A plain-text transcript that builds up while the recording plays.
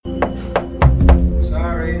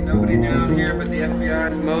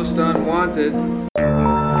FBI's most unwanted.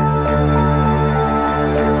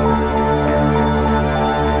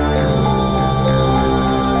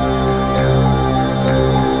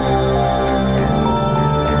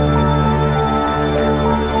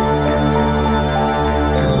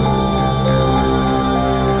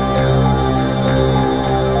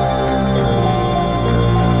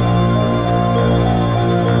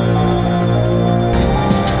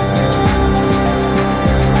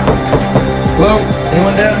 Hello?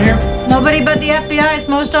 Anyone down here? Nobody but the FBI's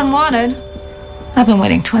most unwanted. I've been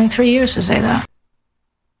waiting 23 years to say that.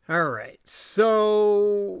 All right.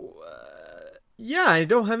 So, yeah, I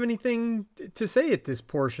don't have anything to say at this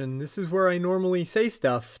portion. This is where I normally say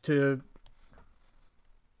stuff to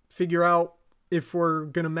figure out if we're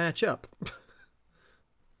going to match up.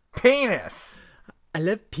 Penis! I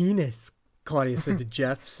love penis, Claudia said to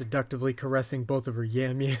Jeff, seductively caressing both of her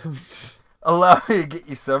yams. Allow me to get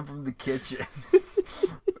you some from the kitchen.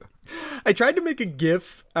 I tried to make a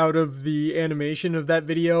GIF out of the animation of that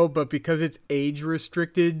video, but because it's age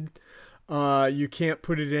restricted, you can't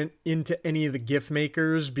put it into any of the GIF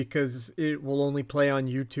makers because it will only play on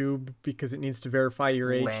YouTube because it needs to verify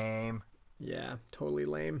your age. Lame. Yeah, totally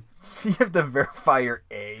lame. You have to verify your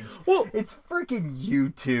age. Well, it's freaking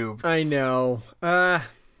YouTube. I know.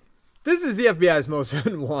 This is the FBI's most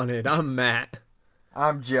unwanted. I'm Matt.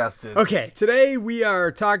 I'm Justin. Okay, today we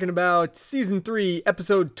are talking about Season 3,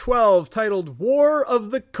 Episode 12, titled War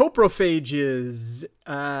of the Coprophages.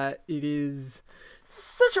 It is...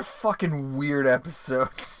 such a fucking weird episode.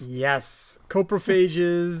 Yes.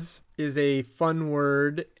 Coprophages is a fun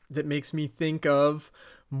word that makes me think of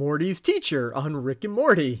Morty's teacher on Rick and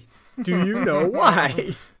Morty. Do you know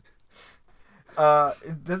why?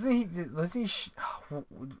 Doesn't he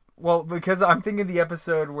well, because I'm thinking the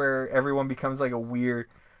episode where everyone becomes like a weird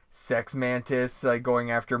sex mantis, like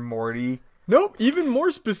going after Morty. Nope, even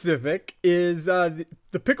more specific is the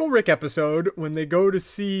Pickle Rick episode when they go to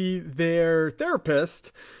see their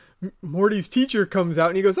therapist. Morty's teacher comes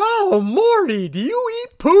out and he goes, "Oh, Morty, do you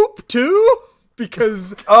eat poop too?"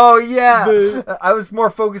 Because... oh, yeah. I was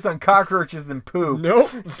more focused on cockroaches than poop.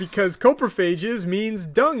 Nope, because coprophages means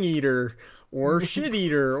dung eater. Or shit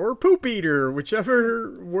eater, or poop eater,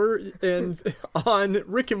 whichever word. And on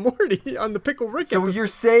Rick and Morty, on the Pickle Rick episode. So you're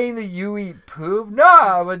saying that you eat poop?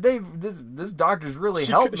 Nah, but this doctor's really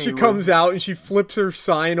helped me. She comes out and she flips her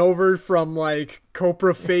sign over from like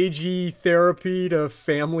coprophagy therapy to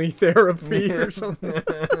family therapy or something.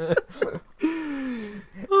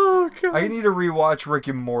 Oh, God. I need to rewatch Rick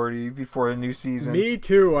and Morty before the new season. Me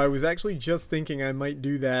too. I was actually just thinking I might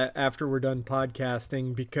do that after we're done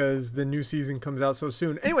podcasting because the new season comes out so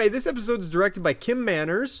soon. Anyway, this episode is directed by Kim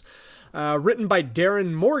Manners, written by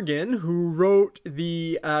Darren Morgan, who wrote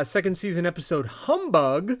the second season episode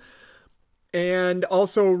Humbug, and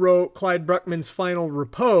also wrote Clyde Bruckman's Final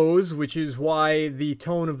Repose, which is why the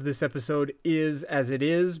tone of this episode is as it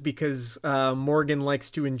is, because Morgan likes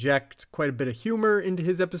to inject quite a bit of humor into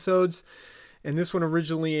his episodes. And this one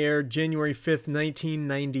originally aired January 5th,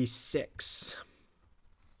 1996.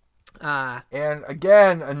 And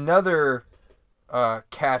again, another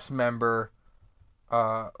cast member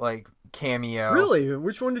like cameo. Really?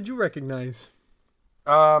 Which one did you recognize?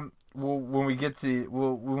 Well, when we get to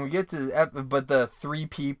but the three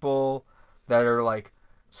people that are like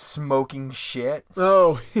smoking shit.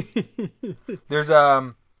 Oh, there's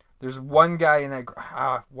one guy in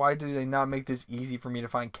that. Why do they not make this easy for me to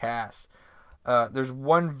find cast? There's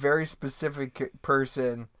one very specific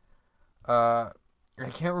person. I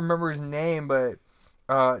can't remember his name, but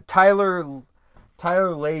Tyler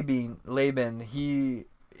Laban. He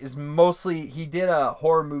did a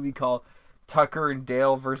horror movie called Tucker and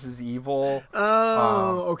Dale versus Evil.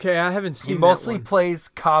 Oh, okay. I haven't seen. He mostly that one. Plays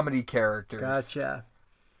comedy characters. Gotcha.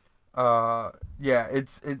 Yeah.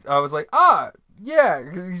 I was like, yeah,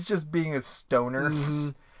 because he's just being a stoner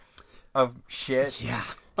of shit. Yeah.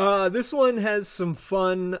 This one has some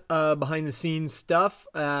fun behind the scenes stuff.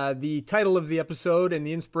 The title of the episode and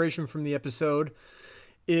the inspiration from the episode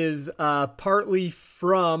is partly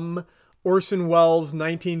from Orson Welles'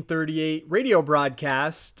 1938 radio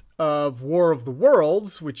broadcast of War of the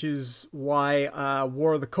Worlds, which is why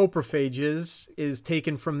War of the Coprophages is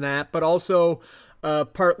taken from that, but also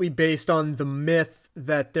partly based on the myth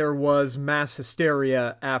that there was mass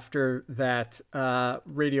hysteria after that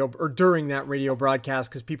during that radio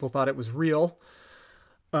broadcast because people thought it was real.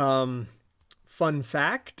 Fun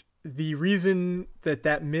fact, the reason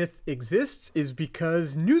that myth exists is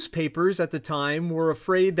because newspapers at the time were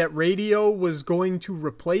afraid that radio was going to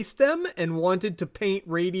replace them and wanted to paint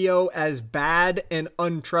radio as bad and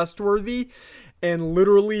untrustworthy, and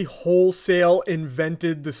literally wholesale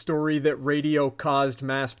invented the story that radio caused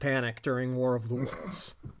mass panic during War of the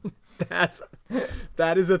Worlds.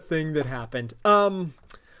 That is a thing that happened.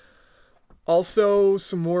 Also,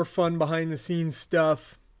 some more fun behind the scenes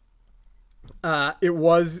stuff. It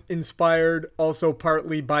was inspired also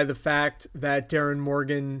partly by the fact that Darren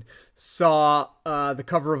Morgan saw the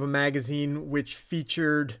cover of a magazine which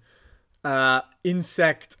featured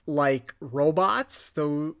insect-like robots.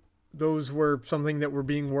 Those were something that were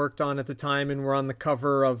being worked on at the time and were on the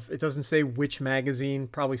cover of, it doesn't say which magazine,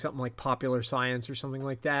 probably something like Popular Science or something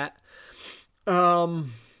like that.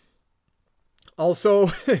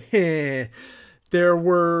 Also, there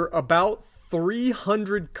were about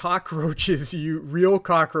 300 real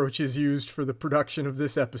cockroaches used for the production of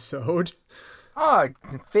this episode. Oh,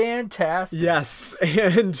 fantastic. Yes,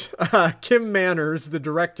 and Kim Manners, the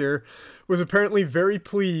director, was apparently very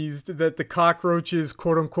pleased that the cockroaches,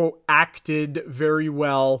 quote-unquote, acted very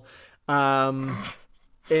well,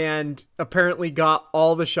 and apparently got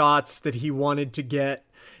all the shots that he wanted to get,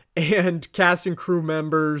 and cast and crew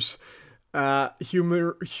members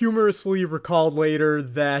humorously recalled later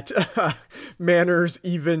that Manners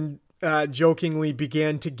even jokingly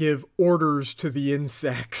began to give orders to the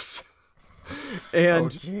insects.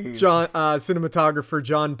 And cinematographer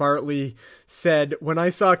John Bartley said, "When I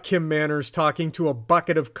saw Kim Manners talking to a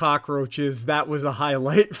bucket of cockroaches, that was a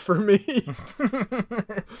highlight for me."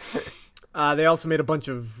 They also made a bunch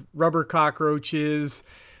of rubber cockroaches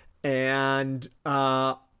and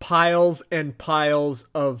piles and piles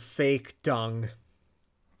of fake dung.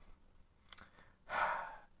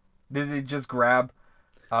 Did they just grab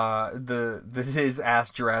his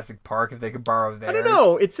Ask Jurassic Park if they could borrow theirs? I don't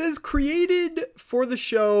know. It says created for the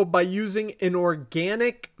show by using an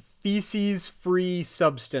organic feces-free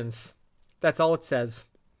substance. That's all it says.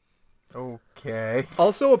 Okay.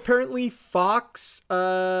 Also, apparently Fox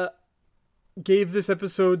gave this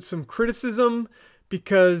episode some criticism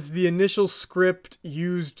because the initial script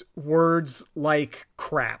used words like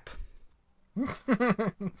crap.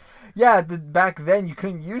 Yeah, back then you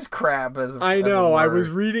couldn't use crap as a I know. As a word. I was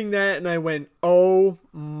reading that and I went, "Oh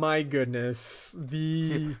my goodness!"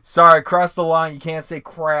 Sorry, cross the line. You can't say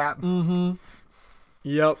crap. Mm-hmm.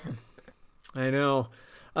 Yep. I know.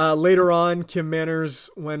 Later on, Kim Manners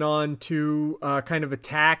went on to kind of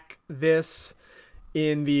attack this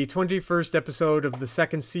in the 21st episode of the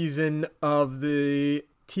second season of the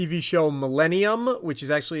TV show Millennium, which is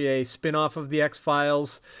actually a spin-off of the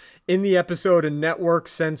X-Files. In the episode, a network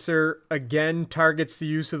censor again targets the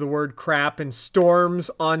use of the word crap and storms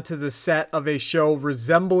onto the set of a show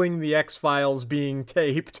resembling the X-Files being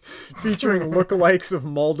taped, featuring lookalikes of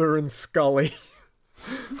Mulder and Scully.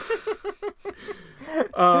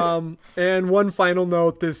 And one final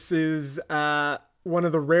note, this is one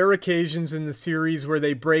of the rare occasions in the series where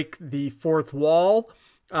they break the fourth wall,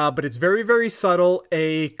 but it's very, very subtle.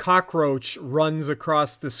 A cockroach runs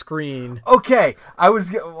across the screen. Okay, I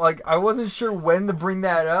wasn't sure when to bring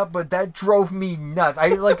that up, but that drove me nuts.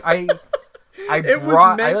 It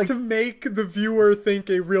was meant to make the viewer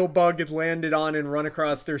think a real bug had landed on and run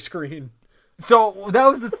across their screen. So that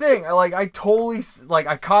was the thing. I totally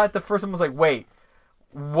I caught it the first time. I was like, wait,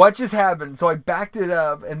 what just happened? So I backed it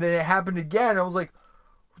up, and then it happened again. I was like,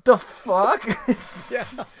 what the fuck? Yeah,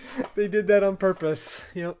 they did that on purpose.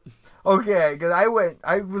 Yep. Okay, because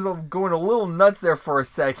I was going a little nuts there for a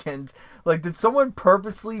second. Like, did someone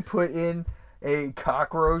purposely put in a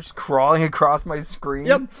cockroach crawling across my screen?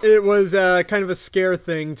 Yep, it was kind of a scare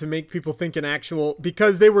thing to make people think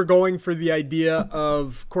because they were going for the idea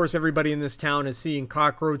of course, everybody in this town is seeing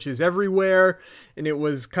cockroaches everywhere, and it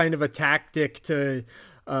was kind of a tactic to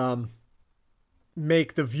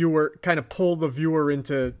make the viewer, kind of pull the viewer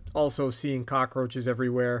into also seeing cockroaches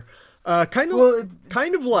everywhere. Kind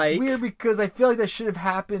of like... It's weird because I feel like that should have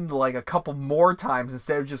happened like a couple more times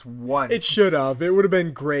instead of just one. It should have. It would have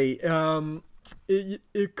been great.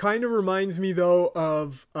 It kind of reminds me, though,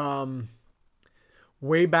 of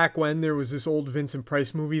way back when there was this old Vincent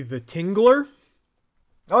Price movie, The Tingler.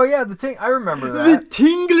 Oh, yeah, I remember that. The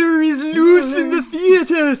Tingler is loose in the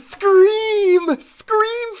theater. Scream!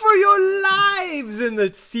 Scream for your lives! And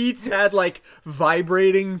the seats had like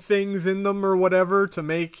vibrating things in them or whatever to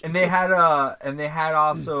make. And they had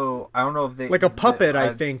also, I don't know if they like a puppet,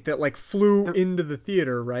 I think, that like flew into the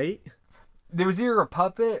theater, right? There was either a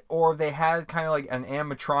puppet or they had kind of like an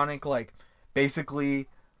animatronic, like basically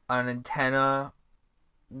an antenna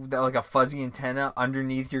like a fuzzy antenna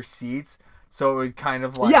underneath your seats, so it would kind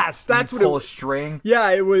of like yes, that's what pull a string. Yeah,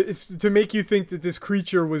 it was to make you think that this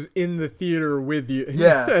creature was in the theater with you.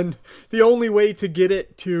 Yeah, and the only way to get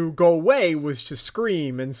it to go away was to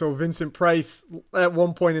scream. And so Vincent Price, at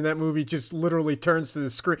one point in that movie, just literally turns to the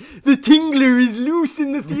screen. The Tingler is loose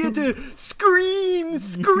in the theater. Scream,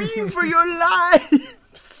 scream for your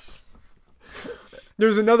lives.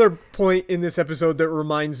 There's another point in this episode that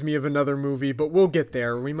reminds me of another movie, but we'll get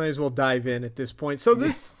there. We might as well dive in at this point. So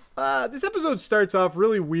this episode starts off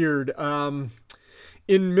really weird. In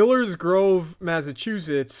Miller's Grove,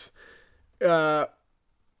 Massachusetts,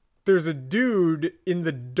 there's a dude in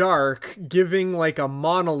the dark giving like a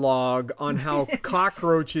monologue on how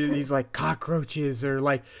cockroaches, he's like, cockroaches are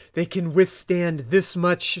like, they can withstand this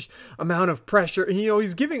much amount of pressure. And,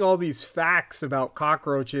 he's giving all these facts about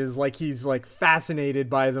cockroaches, like he's like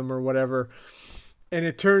fascinated by them or whatever. And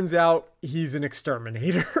it turns out he's an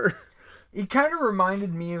exterminator. He kind of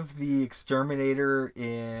reminded me of the exterminator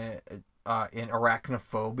in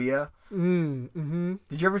Arachnophobia. Mm-hmm.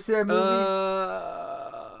 Did you ever see that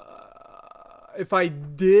movie? If I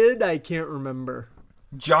did, I can't remember.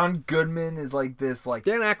 John Goodman is like this, like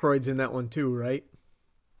Dan Aykroyd's in that one too, right?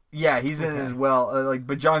 Yeah, he's in it as well.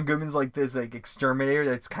 But John Goodman's like this, like exterminator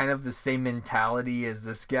that's kind of the same mentality as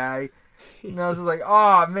this guy. And I was just like,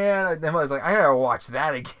 oh man. Then I was like, I gotta watch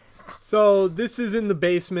that again. So this is in the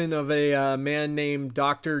basement of a man named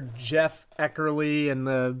Dr. Jeff Eckerly, and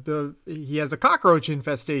he has a cockroach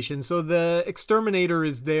infestation. So the exterminator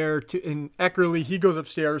is there and Eckerly, he goes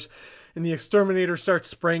upstairs, and the exterminator starts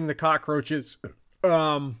spraying the cockroaches.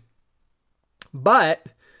 But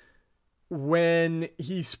when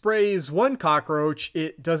he sprays one cockroach,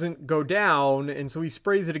 it doesn't go down, and so he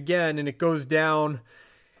sprays it again, and it goes down.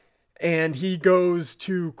 And he goes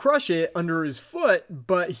to crush it under his foot,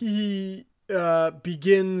 but he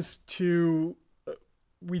begins to,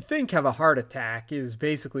 we think, have a heart attack is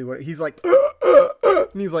basically what he's like.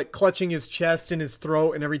 And he's like clutching his chest and his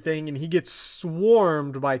throat and everything. And he gets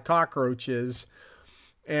swarmed by cockroaches.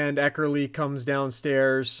 And Eckerly comes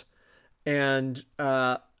downstairs, and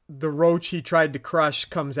the roach he tried to crush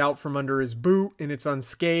comes out from under his boot, and it's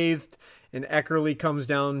unscathed. And Eckerly comes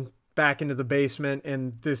down back into the basement,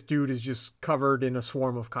 and this dude is just covered in a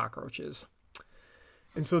swarm of cockroaches.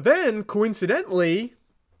 And so then, coincidentally,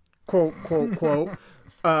 quote, quote, quote,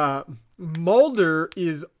 Mulder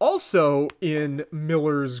is also in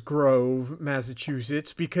Miller's Grove,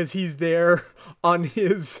 Massachusetts, because he's there on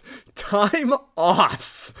his time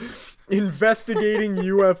off investigating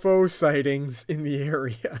UFO sightings in the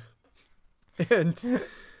area. And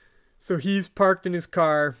so he's parked in his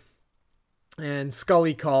car, and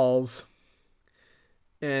Scully calls,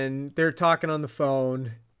 and they're talking on the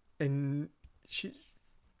phone, and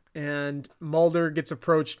Mulder gets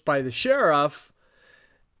approached by the sheriff,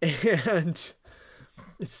 and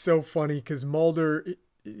it's so funny because Mulder,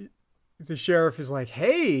 the sheriff is like,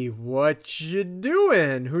 "Hey, what you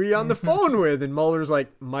doing? Who you on the phone with?" And Mulder's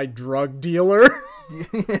like, "My drug dealer."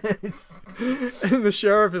 And the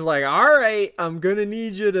sheriff is like, "All right, I'm gonna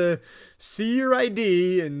need you to see your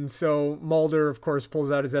ID." And so Mulder, of course, pulls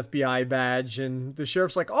out his FBI badge, and the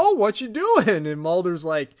sheriff's like, "Oh, what you doing?" And Mulder's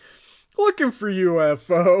like, "Looking for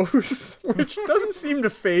UFOs," which doesn't seem to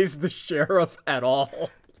faze the sheriff at all.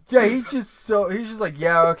 Yeah, he's just like,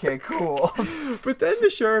 yeah, okay, cool. But then the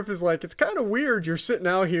sheriff is like, "It's kind of weird you're sitting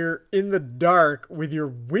out here in the dark with your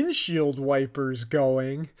windshield wipers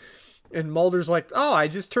going." And Mulder's like, "Oh, I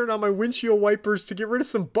just turned on my windshield wipers to get rid of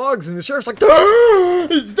some bugs." And the sheriff's like,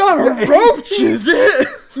 "It's not a roach, is it?"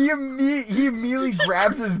 He immediately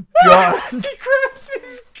grabs his gun. He grabs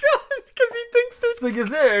his gun because he thinks there's like,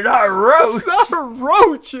 "Is it not a roach? It's not a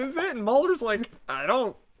roach, is it?" And Mulder's like, "I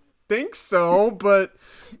don't think so, but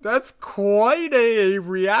that's quite a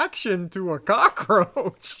reaction to a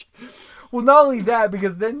cockroach." Well, not only that,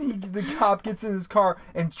 because then the cop gets in his car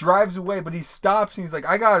and drives away, but he stops and he's like,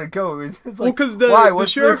 "I gotta go." It's like, well, because the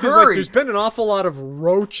sheriff is like, "There's been an awful lot of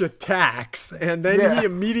roach attacks," and then he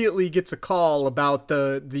immediately gets a call about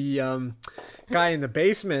the guy in the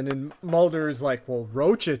basement, and Mulder is like, "Well,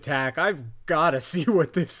 roach attack? I've got to see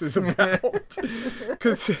what this is about,"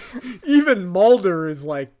 because even Mulder is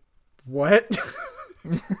like, "What?"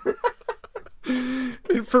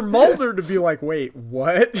 And for Mulder to be like, "Wait,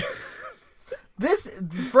 what?"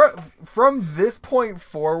 From this point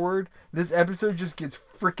forward, this episode just gets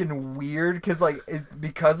freaking weird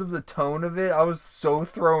because of the tone of it, I was so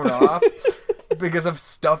thrown off. because of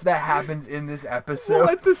stuff that happens in this episode. Well,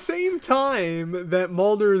 at the same time that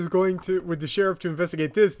Mulder is going with the sheriff to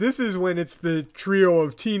investigate this is when it's the trio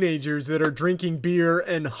of teenagers that are drinking beer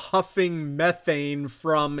and huffing methane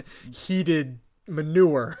from heated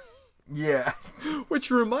manure. Yeah.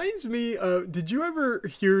 Which reminds me of, did you ever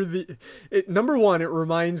hear number one, it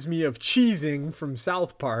reminds me of cheesing from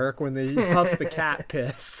South Park when they huff the cat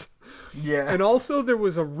piss. Yeah. And also there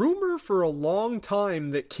was a rumor for a long time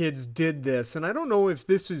that kids did this. And I don't know if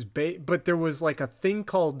this was but there was like a thing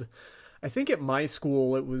called, I think at my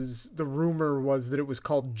school, the rumor was that it was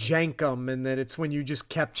called jankum, and that it's when you just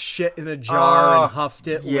kept shit in a jar and huffed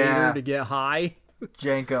it later to get high.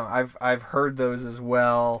 Jankum. I've heard those as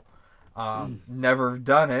well. Never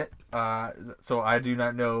done it. So I do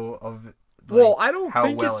not know of I don't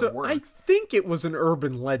think it works. I think it was an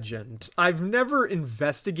urban legend. I've never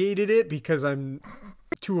investigated it because I'm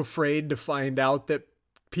too afraid to find out that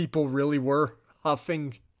people really were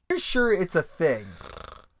huffing. I'm sure it's a thing.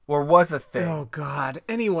 Or was a thing. Oh, God.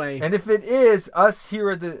 Anyway. And if it is, us here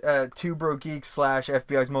at the Two Broke Geeks /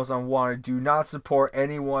 FBI's Most Unwanted do not support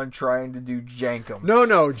anyone trying to do jankum.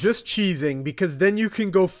 No, just cheesing, because then you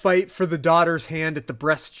can go fight for the daughter's hand at the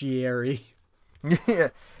breastiary. Yeah.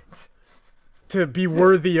 To be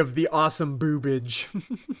worthy of the awesome boobage.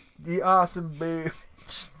 The awesome boobage.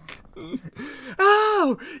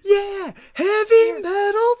 Oh, yeah! Heavy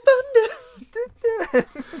metal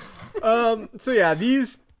thunder! So yeah,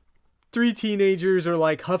 these 3 teenagers are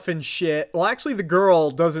like huffing shit. Well, actually the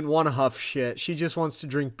girl doesn't want to huff shit. She just wants to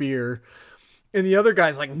drink beer. And the other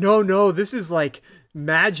guy's like, no, this is like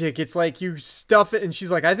magic. It's like you stuff it. And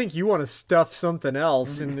she's like, I think you want to stuff something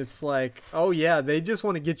else. And it's like, oh yeah, they just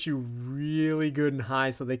want to get you really good and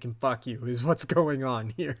high so they can fuck you is what's going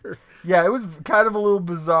on here. Yeah, it was kind of a little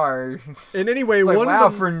bizarre. And anyway, like, one wow,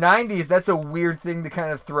 of them, for 90s, that's a weird thing to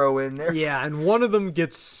kind of throw in there. Yeah, and one of them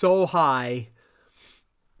gets so high,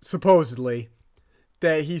 supposedly,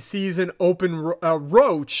 that he sees an open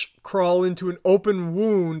roach crawl into an open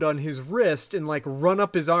wound on his wrist and like run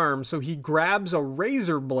up his arm. So he grabs a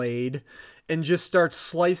razor blade and just starts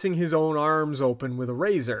slicing his own arms open with a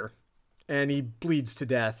razor, and he bleeds to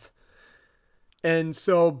death. And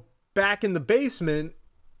so back in the basement,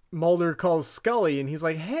 Mulder calls Scully and he's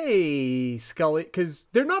like, hey, Scully, because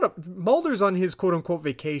Mulder's on his quote unquote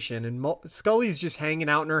vacation, and Scully's just hanging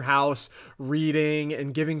out in her house, reading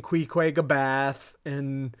and giving Queequeg a bath.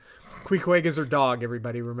 And Queequeg is her dog,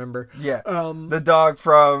 everybody remember? Yeah. The dog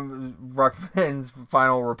from Ruckman's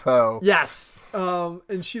Final Repos. Yes.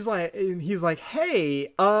 And he's like,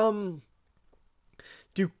 hey,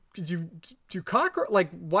 do cockroach, like,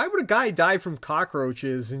 why would a guy die from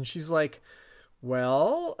cockroaches? And she's like,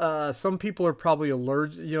 well, some people are probably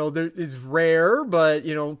allergic, it's rare, but,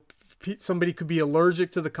 somebody could be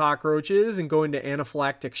allergic to the cockroaches and go into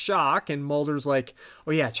anaphylactic shock. And Mulder's like,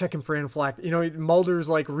 oh yeah, check him for anaphylactic. Mulder's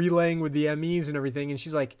like relaying with the MEs and everything. And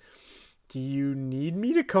she's like, do you need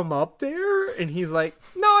me to come up there? And he's like,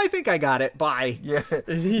 no, I think I got it. Bye. Yeah.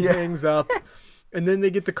 And he hangs up. And then they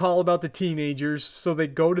get the call about the teenagers. So they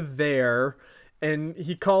go to there. And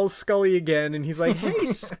he calls Scully again, and he's like, hey,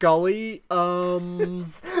 Scully,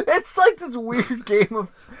 It's like this weird game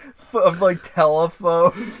of like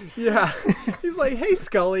telephones. Yeah. He's like, hey,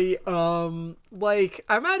 Scully, like,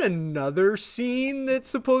 I'm at another scene that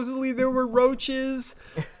supposedly there were roaches,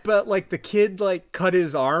 but, like, the kid, like, cut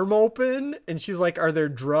his arm open, and she's like, are there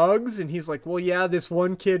drugs? And he's like, well, yeah, this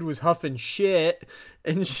one kid was huffing shit.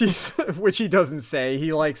 And she's, which he doesn't say.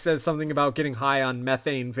 He like says something about getting high on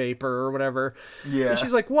methane vapor or whatever. Yeah. And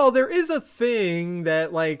she's like, well, there is a thing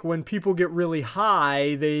that like when people get really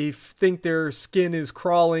high, they think their skin is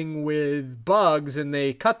crawling with bugs and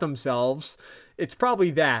they cut themselves. It's probably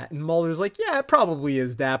that. And Mulder's like, yeah, it probably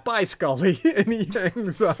is that. Bye, Scully. And he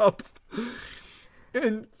hangs up.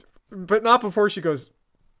 But not before she goes,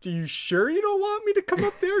 are you sure you don't want me to come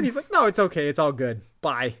up there? And he's like, no, it's okay. It's all good.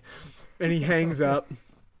 Bye. And he hangs up.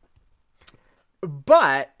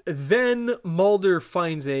 But then Mulder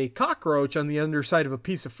finds a cockroach on the underside of a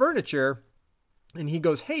piece of furniture. And he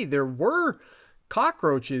goes, hey, there were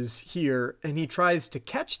cockroaches here. And he tries to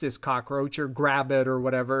catch this cockroach or grab it or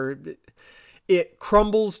whatever. It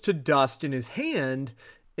crumbles to dust in his hand.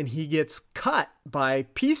 And he gets cut by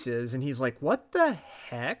pieces. And he's like, what the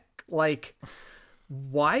heck? Like,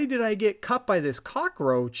 why did I get cut by this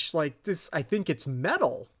cockroach? Like, this, I think it's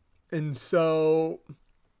metal. And so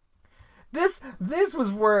this was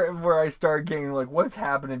where I started getting like, what's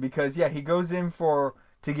happening? Because yeah, he goes in to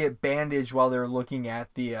get bandaged while they're looking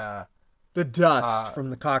at the The dust from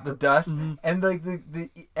the cockroach. The dust, and like the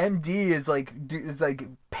MD is like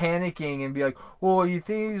panicking and be like, "Well, you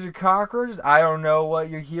think these are cockroaches? I don't know what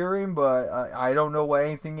you're hearing, but I don't know what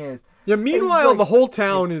anything is." Yeah. Meanwhile, the whole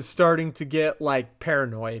town is starting to get like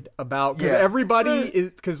paranoid about because everybody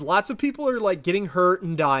is because lots of people are like getting hurt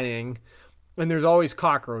and dying. And there's always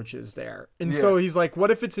cockroaches there. And so he's like,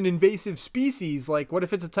 what if it's an invasive species? Like, what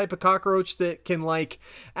if it's a type of cockroach that can, like,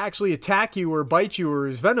 actually attack you or bite you or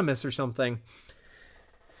is venomous or something?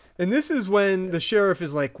 And this is when the sheriff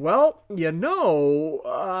is like, well,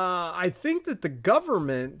 I think that the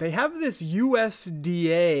government, they have this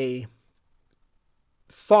USDA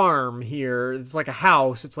farm here. It's like a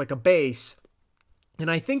house. It's like a base.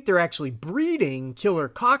 And I think they're actually breeding killer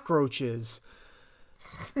cockroaches.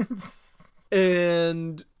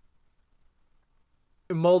 And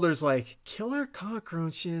Mulder's like, killer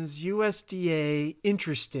cockroaches, USDA,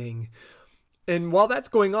 interesting. And while that's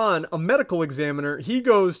going on, a medical examiner, he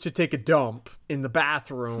goes to take a dump in the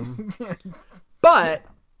bathroom. But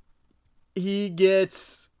he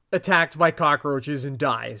gets attacked by cockroaches and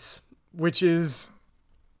dies, which is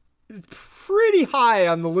pretty high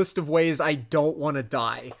on the list of ways I don't want to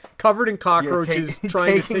die. Covered in cockroaches,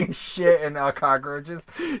 trying to take shit and cockroaches.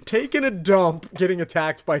 Taking a dump, getting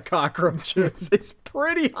attacked by cockroaches is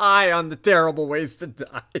pretty high on the terrible ways to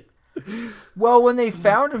die. Well, when they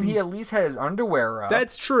found him, he at least had his underwear up.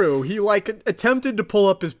 That's true. He like attempted to pull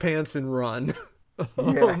up his pants and run.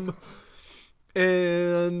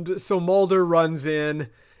 And so Mulder runs in,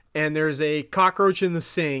 and there's a cockroach in the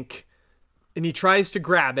sink. And he tries to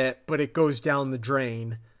grab it, but it goes down the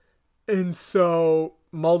drain. And so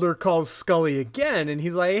Mulder calls Scully again, and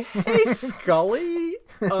he's like, hey, Scully.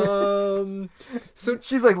 So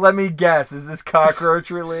she's like, let me guess, is this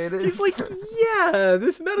cockroach related? He's like, yeah,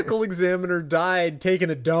 this medical examiner died taking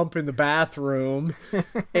a dump in the bathroom,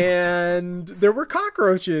 and there were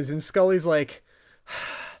cockroaches. And Scully's like,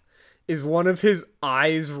 is one of his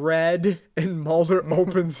eyes red? And Mulder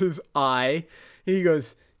opens his eye, and he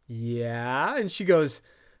goes, yeah. And she goes,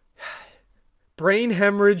 brain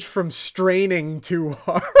hemorrhage from straining too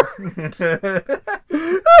hard. Which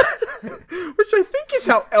I think is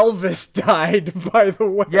how Elvis died, by the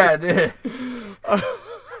way. Yeah, it is.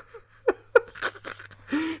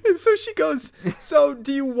 And so she goes, so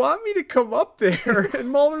do you want me to come up there? And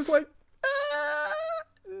Mulder's like,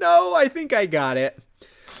 no, I think I got it.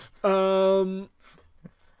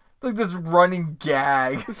 Like this running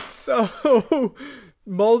gag. So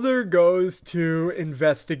Mulder goes to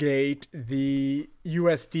investigate the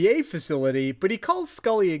USDA facility, but he calls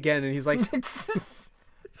Scully again, and he's like, he's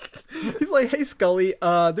like, hey, Scully,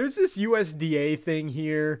 there's this USDA thing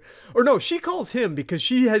here. Or no, she calls him because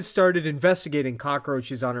she has started investigating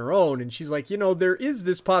cockroaches on her own, and she's like, there is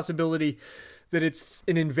this possibility that it's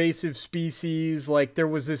an invasive species. Like, there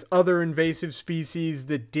was this other invasive species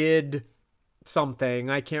that did something.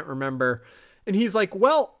 I can't remember. And he's like,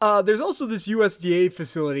 well, there's also this USDA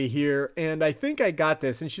facility here, and I think I got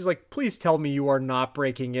this. And she's like, please tell me you are not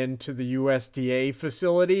breaking into the USDA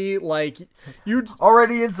facility. Like, you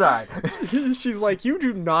already inside. She's like, you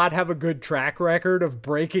do not have a good track record of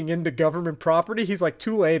breaking into government property. He's like,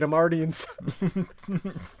 too late, I'm already inside.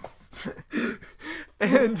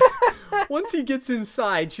 And once he gets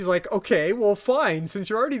inside, she's like, okay, well, fine.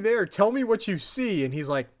 Since you're already there, tell me what you see. And he's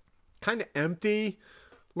like, kind of empty.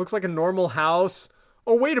 Looks like a normal house.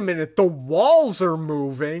 Oh, wait a minute. The walls are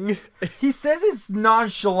moving. He says it's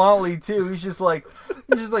nonchalantly, too. He's just like,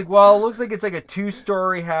 well, it looks like it's like a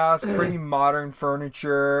 2-story house, pretty modern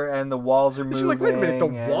furniture, and the walls are moving. She's like, wait a minute. The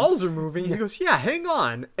walls are moving? He goes, yeah, hang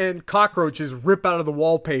on. And cockroaches rip out of the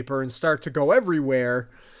wallpaper and start to go everywhere.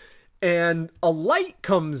 And a light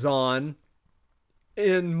comes on.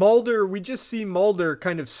 And Mulder, we just see Mulder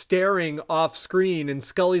kind of staring off screen. And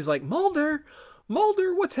Scully's like, Mulder,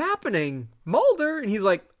 what's happening? Mulder? And he's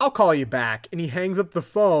like, I'll call you back. And he hangs up the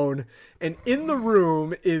phone. And in the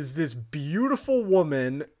room is this beautiful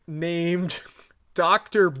woman named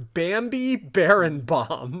Dr. Bambi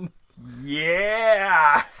Barenbaum.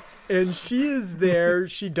 Yeah. And she is there.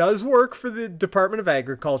 She does work for the Department of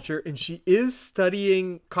Agriculture, and she is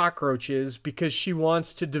studying cockroaches because she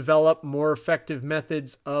wants to develop more effective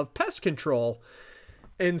methods of pest control.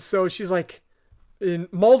 And so she's like,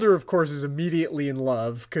 and Mulder, of course, is immediately in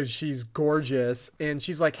love because she's gorgeous. And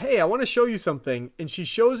she's like, hey, I want to show you something. And she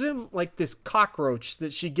shows him like this cockroach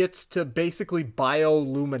that she gets to basically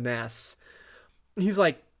bioluminesce. He's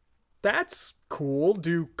like, that's cool.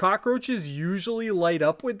 Do cockroaches usually light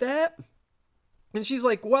up with that? And she's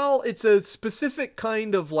like, well, it's a specific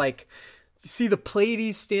kind of like, see the plate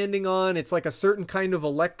he's standing on? It's like a certain kind of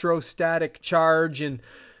electrostatic charge. And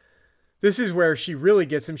this is where she really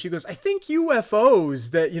gets him. She goes, I think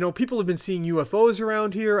UFOs that, people have been seeing UFOs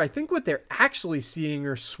around here. I think what they're actually seeing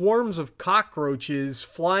are swarms of cockroaches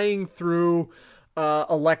flying through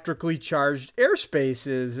electrically charged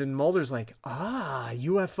airspaces. And Mulder's like,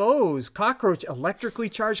 UFOs, electrically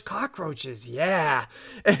charged cockroaches. Yeah.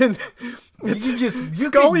 And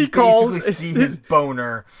Scully calls, see his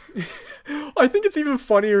boner. I think it's even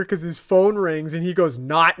funnier because his phone rings and he goes,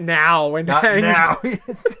 not now, and he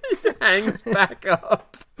hangs back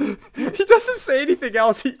up. He doesn't say anything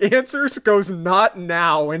else. He answers, goes, not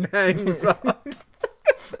now, and hangs up.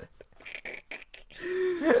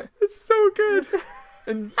 It's so good.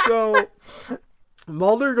 And so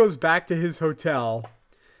Mulder goes back to his hotel.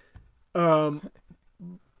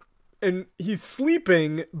 And he's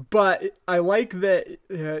sleeping, but I like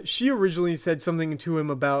that she originally said something to him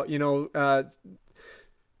about,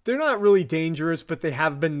 they're not really dangerous, but they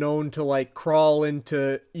have been known to like crawl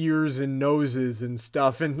into ears and noses and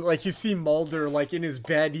stuff. And like you see Mulder like in his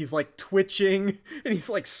bed, he's like twitching and he's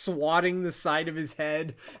like swatting the side of his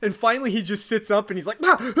head. And finally he just sits up and he's like,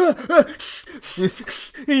 and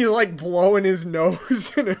he's like blowing his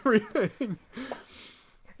nose and everything.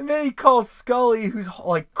 And then he calls Scully, who's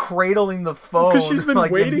like cradling the phone. Because she's been like,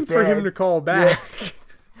 waiting for him to call back.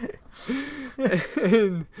 Yeah.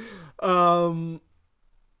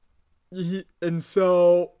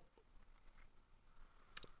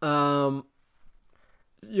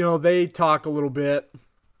 They talk a little bit.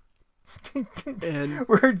 And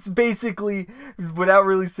where it's basically, without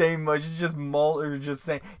really saying much, it's just Mulder just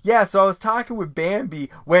saying, yeah, so I was talking with Bambi.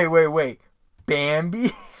 Wait.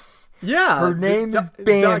 Bambi? Yeah, her name is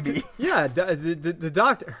Bambi. The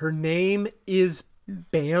doctor. Her name is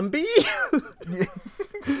Bambi.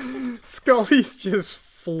 Scully's just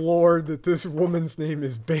floored that this woman's name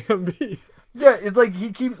is Bambi. Yeah, it's like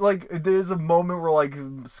he keeps like. There's a moment where like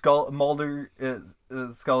Mulder's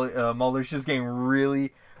just getting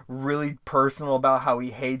really, really personal about how he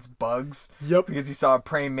hates bugs. Yep. Because he saw a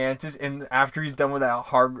praying mantis, and after he's done with that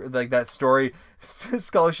that story,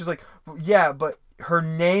 Scully's just like, yeah, but her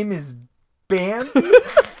name is Bambi.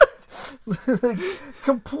 Like,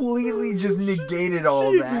 completely just negated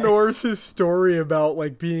all that. She ignores his story about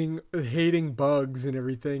like hating bugs and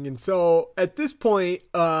everything. And so at this point,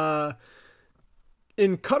 in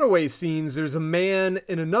cutaway scenes, there's a man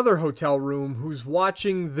in another hotel room who's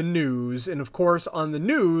watching the news. And of course, on the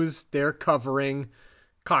news, they're covering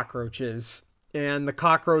cockroaches and the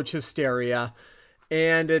cockroach hysteria.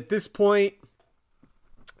 And at this point,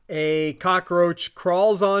 a cockroach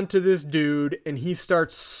crawls onto this dude and he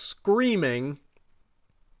starts screaming,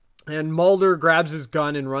 and Mulder grabs his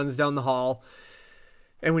gun and runs down the hall.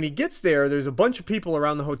 And when he gets there, there's a bunch of people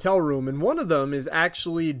around the hotel room, and one of them is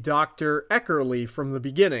actually Dr. Eckerly from the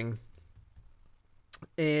beginning.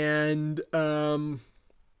 And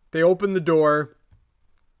they open the door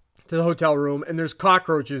to the hotel room and there's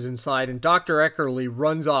cockroaches inside, and Dr. Eckerly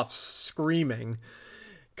runs off screaming.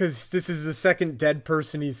 Because this is the second dead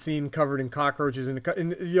person he's seen covered in cockroaches. And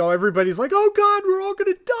everybody's like, oh God, we're all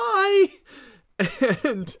going to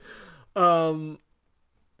die. And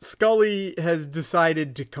Scully has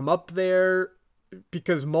decided to come up there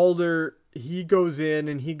because Mulder, he goes in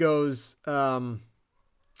and he goes, when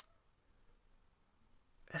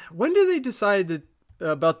do they decide that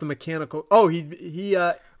about the mechanical? Oh,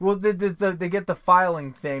 well, they get the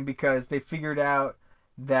filing thing because they figured out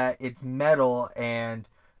that it's metal, and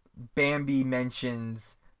Bambi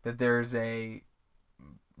mentions that there's a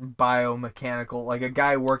biomechanical, like a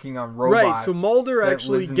guy working on robots. Right, so Mulder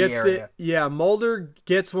actually gets it. Yeah, Mulder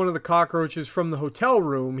gets one of the cockroaches from the hotel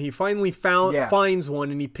room. He finally finds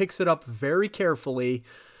one, and he picks it up very carefully.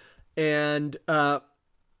 And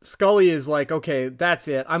Scully is like, okay, that's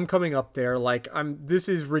it. I'm coming up there. Like, this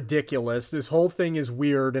is ridiculous. This whole thing is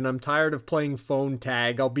weird, and I'm tired of playing phone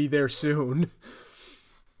tag. I'll be there soon.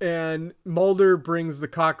 And Mulder brings the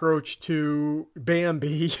cockroach to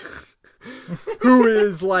Bambi, who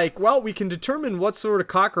is like, well, we can determine what sort of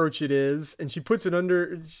cockroach it is. And she puts it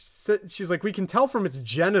under, she's like, we can tell from its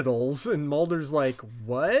genitals. And Mulder's like,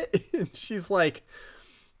 what? And she's like,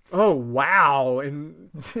 oh, wow. And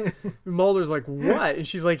Mulder's like, what? And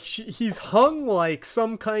she's like, he's hung like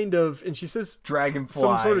some kind of, and she says, dragonfly.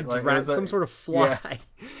 Some sort of, some sort of fly. Yeah.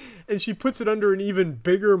 And she puts it under an even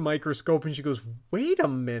bigger microscope, and she goes, wait a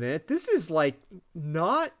minute, this is like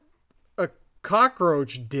not a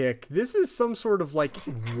cockroach dick. This is some sort of like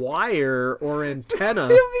wire or antenna.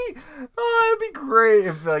 It'd be great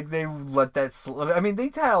if like they let that slip. I mean,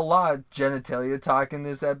 they had a lot of genitalia talk in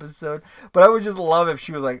this episode, but I would just love if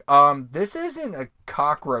she was like, this isn't a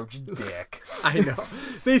cockroach dick. I know.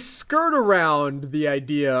 They skirt around the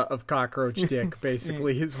idea of cockroach dick,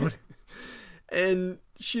 basically, is what. And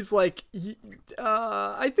she's like,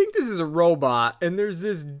 I think this is a robot, and there's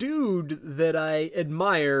this dude that I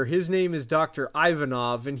admire. His name is Dr.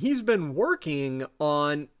 Ivanov, and he's been working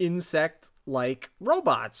on insect-like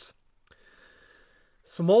robots.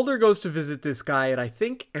 So Mulder goes to visit this guy at, I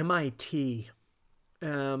think, MIT.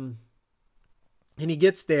 And he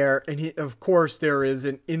gets there, and of course there is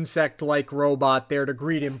an insect-like robot there to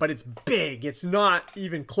greet him, but it's big. It's not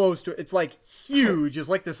even close to it. It's like huge. It's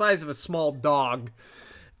like the size of a small dog.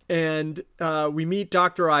 And we meet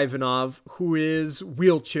Dr. Ivanov, who is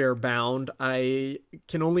wheelchair bound. I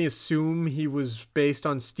can only assume he was based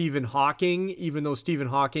on Stephen Hawking, even though Stephen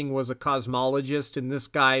Hawking was a cosmologist, and this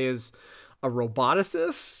guy is a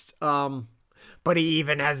roboticist. But he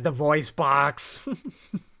even has the voice box.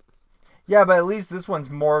 Yeah, but at least this one's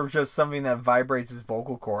more just something that vibrates his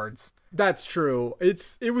vocal cords. That's true.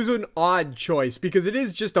 It was an odd choice because it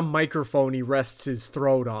is just a microphone he rests his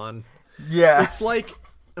throat on. Yeah. It's like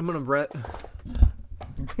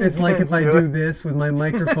It's like if I do this with my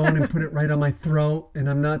microphone and put it right on my throat and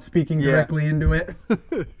I'm not speaking directly into it.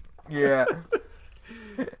 Yeah.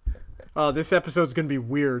 Oh, this episode's going to be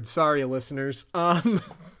weird. Sorry, listeners.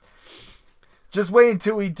 Just wait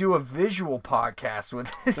until we do a visual podcast with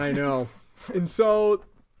it. I know. And so,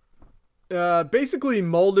 basically,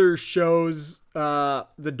 Mulder shows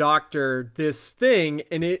the doctor this thing,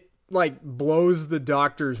 and it, like, blows the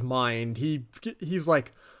doctor's mind. He's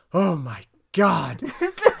like, oh, my God.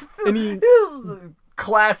 And he...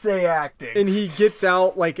 Class A acting. And he gets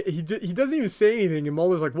out, like, he doesn't even say anything, and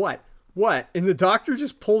Mulder's like, what? And the doctor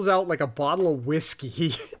just pulls out, like, a bottle of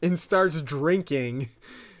whiskey and starts drinking.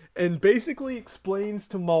 And basically explains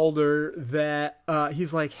to Mulder that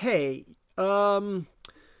he's like, hey,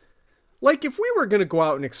 like if we were going to go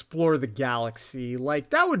out and explore the galaxy, like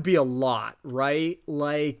that would be a lot, right?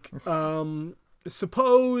 Like,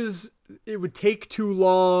 suppose it would take too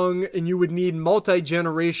long and you would need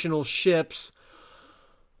multi-generational ships.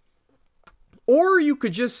 Or you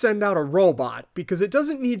could just send out a robot because it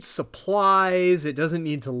doesn't need supplies. It doesn't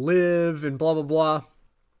need to live and blah, blah, blah.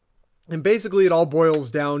 And basically it all boils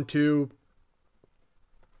down to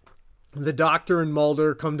the doctor and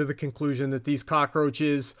Mulder come to the conclusion that these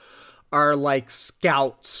cockroaches are like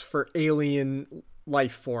scouts for alien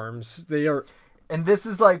life forms. They are... And this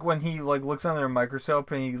is like when he like looks on their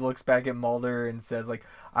microscope and he looks back at Mulder and says like,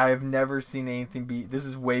 I have never seen anything this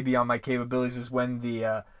is way beyond my capabilities, is when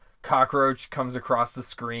the cockroach comes across the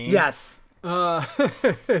screen. Yes.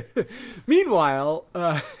 Meanwhile,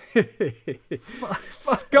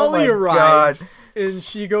 Scully arrives and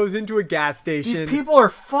she goes into a gas station. These people are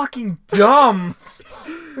fucking dumb.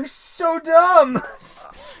 They're so dumb.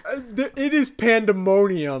 It is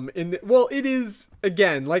pandemonium. It is,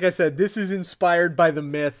 again, like I said, this is inspired by the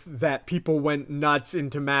myth that people went nuts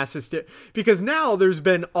into mass hysteria. Because now there's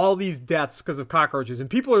been all these deaths because of cockroaches. And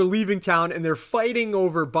people are leaving town and they're fighting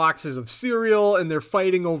over boxes of cereal. And they're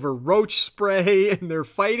fighting over roach spray. And they're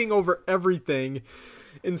fighting over everything.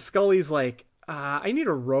 And Scully's like, I need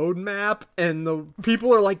a road map. And the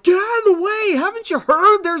people are like, get out of the way. Haven't you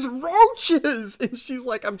heard? There's roaches. And she's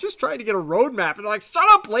like, I'm just trying to get a road map. And they're like, shut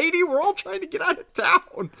up, lady. We're all trying to get out of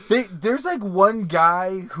town. There's like one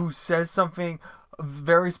guy who says something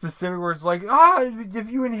very specific where it's like, if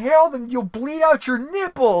you inhale them, you'll bleed out your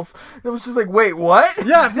nipples. And it was just like, wait, what?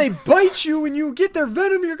 Yeah, if they bite you and you get their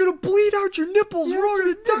venom, you're going to bleed out your nipples. We're all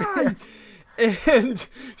going to die. And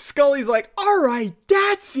Scully's like, all right,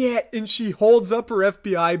 that's it. And she holds up her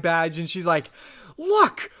FBI badge and she's like,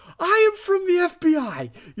 look, I am from the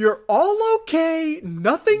FBI. You're all okay.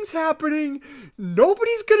 Nothing's happening.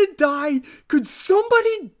 Nobody's going to die. Could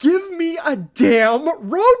somebody give me a damn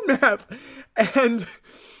roadmap? And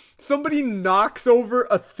somebody knocks over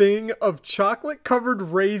a thing of chocolate-covered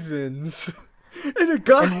raisins. And a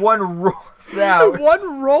guy... And one rolls out. And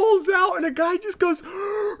one rolls out, and a guy just goes,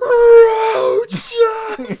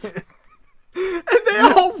 roaches! And they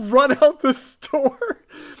all run out the store.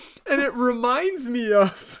 And it reminds me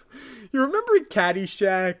of... You remember in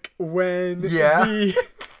Caddyshack when the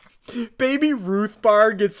baby Ruth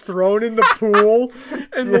bar gets thrown in the pool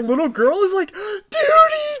and the little girl is like,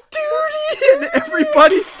 duty, and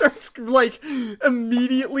everybody starts like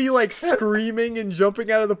immediately like screaming and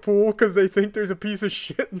jumping out of the pool because they think there's a piece of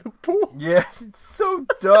shit in the pool. Yeah, it's so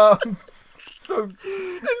dumb. So, and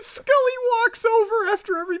Scully walks over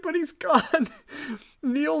after everybody's gone,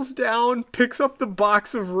 kneels down, picks up the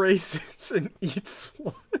box of raisins, and eats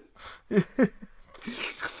one.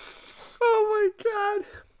 Oh my god.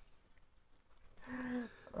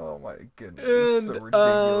 Oh my goodness. And, It's so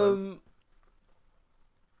ridiculous.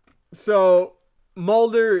 So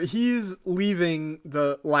Mulder, he's leaving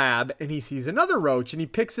the lab and he sees another roach and he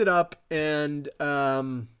picks it up and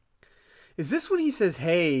is this when he says,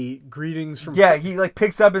 "Hey, greetings from..." Yeah, he like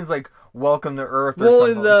picks up and is like, "Welcome to Earth." Or well,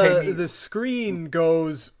 something. in the screen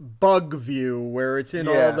goes bug view where it's in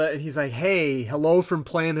all the, and he's like, "Hey, hello from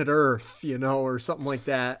planet Earth," you know, or something like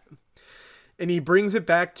that. And he brings it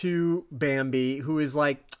back to Bambi, who is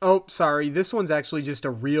like, "Oh, sorry, this one's actually just a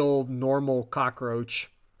real normal cockroach."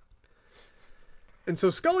 And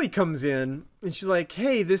so Scully comes in and she's like,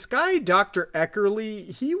 "Hey, this guy, Dr.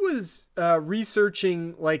 Eckerly, he was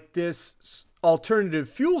researching like this alternative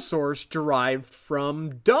fuel source derived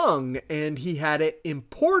from dung and he had it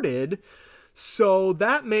imported. So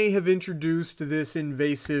that may have introduced this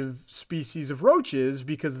invasive species of roaches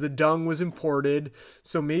because the dung was imported.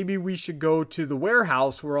 So maybe we should go to the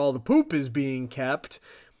warehouse where all the poop is being kept."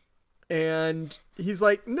 And he's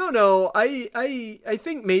like, no, I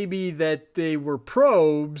think maybe that they were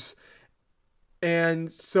probes.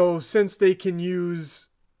 And so since they can use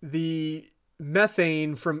the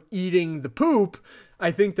methane from eating the poop,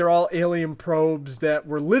 I think they're all alien probes that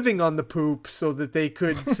were living on the poop so that they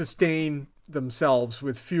could sustain themselves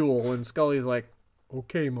with fuel. And Scully's like,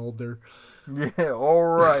 "Okay, Mulder." Yeah, all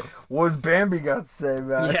right. What's Bambi got to say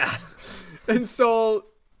about it? Yeah. And so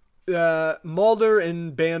Mulder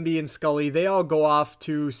and Bambi and Scully, they all go off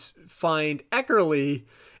to find Eckerly,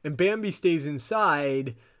 and Bambi stays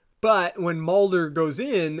inside. But when Mulder goes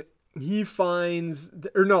in, he finds,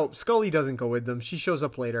 or no, Scully doesn't go with them. She shows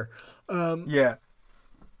up later. Yeah.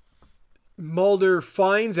 Mulder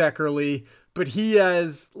finds Eckerly, but he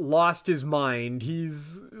has lost his mind.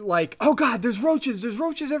 He's like, "Oh God, there's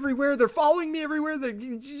roaches everywhere. They're following me everywhere.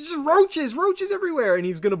 There's just roaches everywhere." And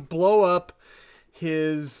he's going to blow up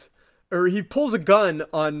he pulls a gun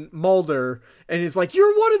on Mulder and he's like,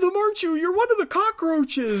 "You're one of them, aren't you? You're one of the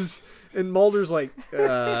cockroaches." And Mulder's like,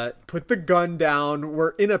 "Put the gun down. We're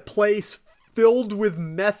in a place filled with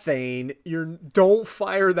methane. Don't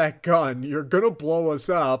fire that gun. You're going to blow us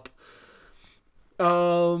up."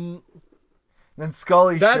 Then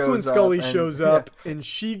Scully That's shows when Scully up shows up and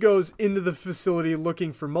she goes into the facility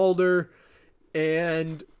looking for Mulder,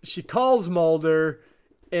 and she calls Mulder,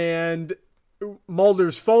 and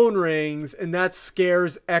Mulder's phone rings, and that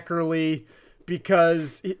scares Eckerly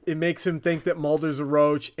because it makes him think that Mulder's a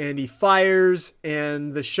roach, and he fires,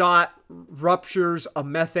 and the shot ruptures a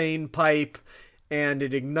methane pipe, and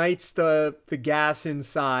it ignites the gas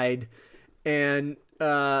inside, and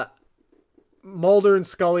Mulder and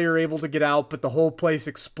Scully are able to get out, but the whole place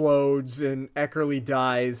explodes, and Eckerly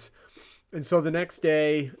dies. And so the next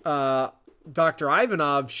day, Dr.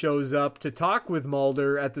 Ivanov shows up to talk with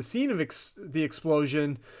Mulder at the scene of the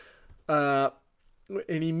explosion, and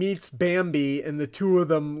he meets Bambi, and the two of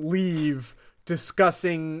them leave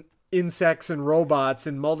discussing insects and robots,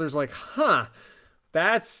 and Mulder's like, "Huh,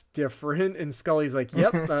 that's different." And Scully's like,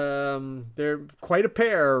 "Yep, they're quite a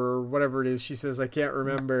pair," or whatever it is she says. I can't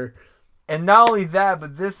remember. And not only that,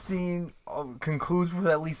 but this scene concludes with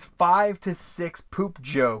at least 5 to 6 poop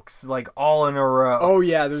jokes, like all in a row. Oh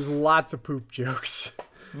yeah, there's lots of poop jokes.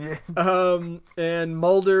 Yeah. And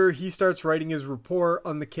Mulder, he starts writing his report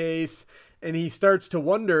on the case, and he starts to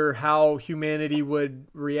wonder how humanity would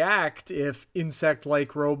react if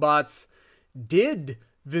insect-like robots did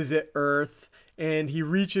visit Earth. And he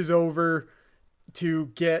reaches over to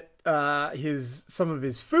get some of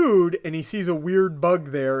his food, and he sees a weird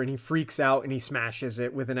bug there, and he freaks out and he smashes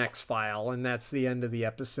it with an X-file, and that's the end of the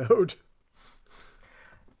episode.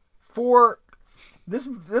 For this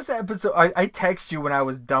episode, I text you when I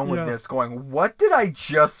was done with this going, "What did I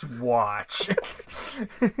just watch?"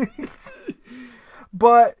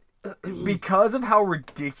 But because of how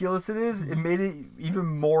ridiculous it is, it made it even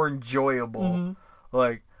more enjoyable. Mm-hmm.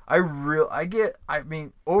 Like,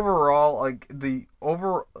 overall, like,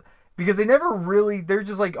 because they never really, they're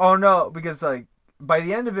just like, "Oh no," because like, by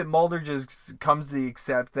the end of it, Mulder just comes to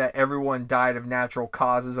accept that everyone died of natural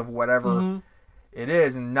causes of whatever it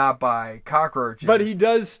is, and not by cockroaches. But he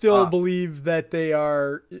does still believe that they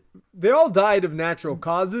all died of natural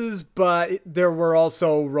causes, but there were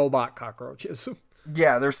also robot cockroaches.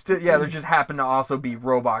 Yeah, there just happen to also be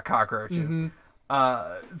robot cockroaches.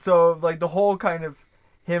 Mm-hmm. So like the whole kind of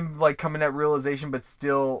him like coming at realization, but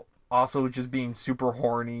still also just being super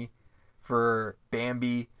horny for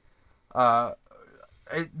Bambi.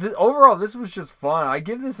 overall, this was just fun. I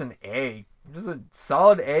give this an A. Just a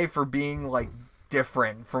solid A for being, like,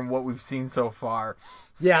 different from what we've seen so far.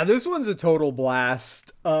 Yeah, this one's a total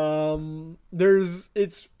blast.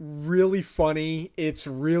 It's really funny. It's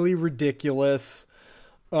really ridiculous.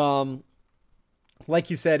 Like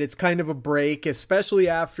you said, it's kind of a break, especially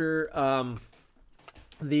after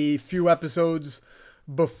the few episodes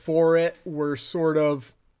before it were sort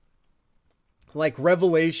of like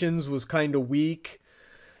Revelations was kind of weak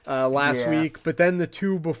last week, but then the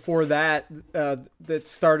two before that that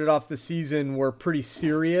started off the season were pretty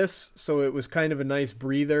serious, so it was kind of a nice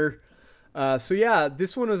breather. So yeah,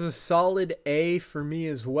 this one was a solid A for me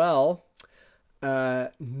as well.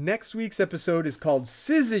 Next week's episode is called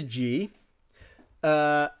Syzygy.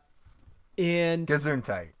 And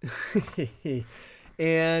Gesundheit.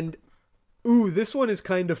 And this one is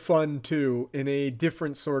kind of fun too, in a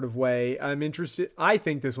different sort of way. I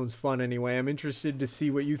think this one's fun anyway. I'm interested to see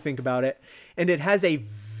what you think about it. And it has a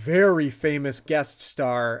very famous guest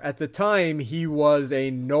star. At the time, he was a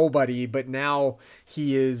nobody, but now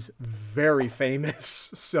he is very famous.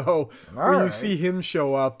 So when you see him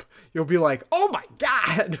show up, you'll be like, oh my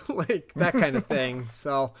God, like that kind of thing.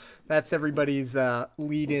 So that's everybody's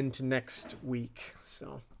lead into next week.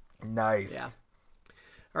 So nice. Yeah.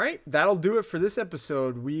 All right, that'll do it for this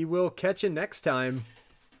episode. We will catch you next time.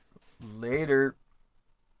 Later.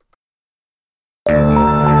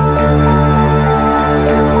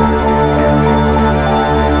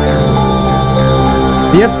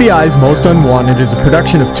 The FBI's Most Unwanted is a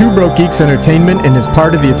production of Two Broke Geeks Entertainment and is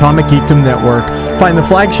part of the Atomic Geekdom Network. Find the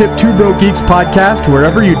flagship Two Broke Geeks podcast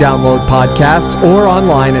wherever you download podcasts or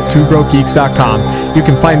online at twobrokegeeks.com. You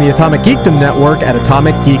can find the Atomic Geekdom Network at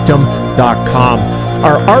atomicgeekdom.com.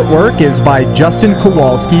 Our artwork is by Justin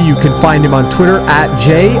Kowalski. You can find him on Twitter at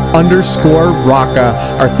 @J_Rocka.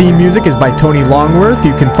 Our theme music is by Tony Longworth.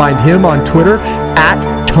 You can find him on Twitter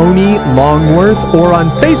at Tony Longworth or on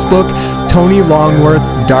Facebook, Tony Longworth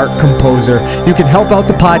Dark Composer. You can help out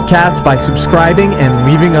the podcast by subscribing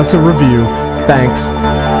and leaving us a review. Thanks.